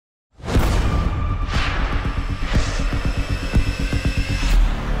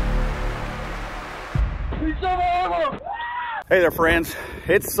Hey there, friends.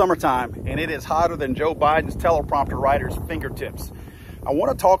 It's summertime, and it is hotter than Joe Biden's teleprompter writer's fingertips. I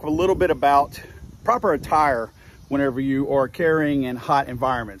want to talk a little bit about proper attire whenever you are carrying in hot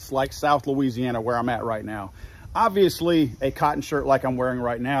environments like South Louisiana, where I'm at right now. Obviously, a cotton shirt like I'm wearing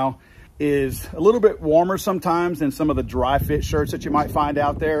right now is a little bit warmer sometimes than some of the dry fit shirts that you might find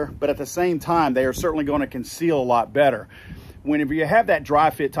out there, but at the same time, they are certainly going to conceal a lot better. Whenever you have that dry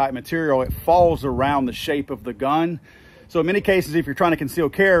fit type material, it falls around the shape of the gun. So in many cases, if you're trying to conceal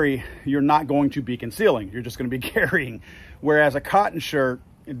carry, you're not going to be concealing. You're just going to be carrying. Whereas a cotton shirt,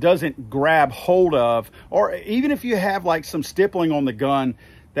 it doesn't grab hold of, or even if you have like some stippling on the gun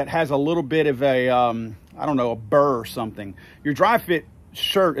that has a little bit of a, I don't know, a burr or something, your dry fit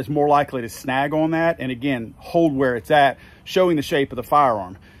shirt is more likely to snag on that and again, hold where it's at, showing the shape of the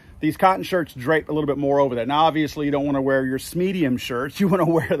firearm. These cotton shirts drape a little bit more over that. Now, obviously, you don't want to wear your medium shirts. You want to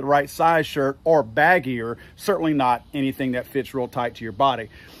wear the right size shirt or baggier, certainly not anything that fits real tight to your body.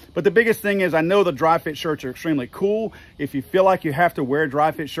 But the biggest thing is I know the dry fit shirts are extremely cool. If you feel like you have to wear a dry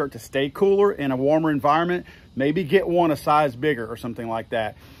fit shirt to stay cooler in a warmer environment, maybe get one a size bigger or something like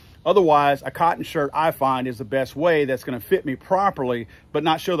that. Otherwise, a cotton shirt I find is the best way that's going to fit me properly, but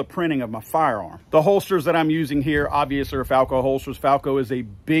not show the printing of my firearm. The holsters that I'm using here, obviously, are Falco holsters. Falco is a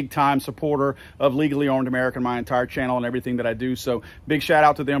big time supporter of Legally Armed American, my entire channel and everything that I do. So big shout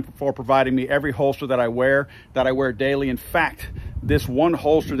out to them for providing me every holster that I wear daily. In fact, this one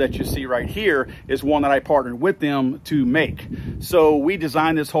holster that you see right here is one that I partnered with them to make. So we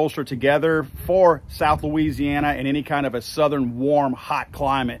designed this holster together for South Louisiana and any kind of a southern warm, hot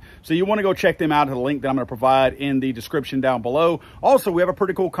climate. So you want to go check them out at the link that I'm going to provide in the description down below. Also, we have a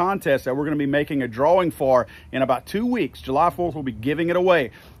pretty cool contest that we're going to be making a drawing for in about 2 weeks. July 4th, we'll be giving it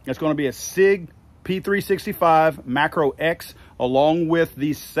away. It's going to be a SIG P365 Macro X, along with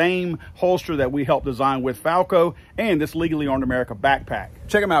the same holster that we helped design with Falco and this Legally Armed America backpack.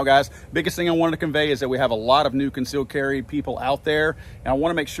 Check them out, guys. Biggest thing I wanted to convey is that we have a lot of new concealed carry people out there, and I want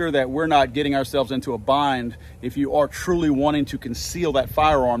to make sure that we're not getting ourselves into a bind if you are truly wanting to conceal that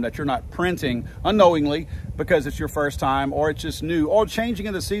firearm, that you're not printing unknowingly because it's your first time or it's just new, or changing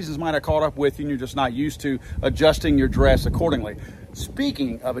in the seasons might have caught up with you and you're just not used to adjusting your dress accordingly.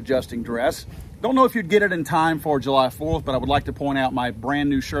 Speaking of adjusting dress, don't know if you'd get it in time for July 4th, but I would like to point out my brand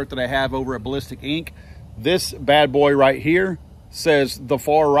new shirt that I have over at Ballistic Ink. This bad boy right here says The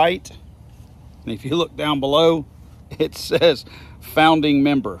Far Right. And if you look down below, it says founding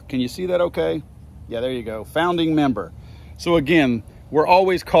member. Can you see that okay? Yeah, there you go, founding member. So again, we're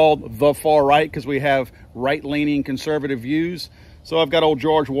always called The Far Right because we have right-leaning conservative views. So I've got old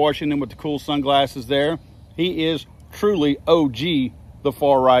George Washington with the cool sunglasses there. He is truly OG The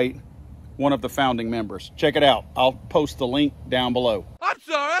Far Right, one of the founding members. Check it out. I'll post the link down below. I'm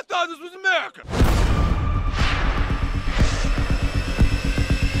sorry, I thought this was America.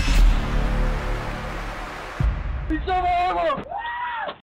 He's so horrible.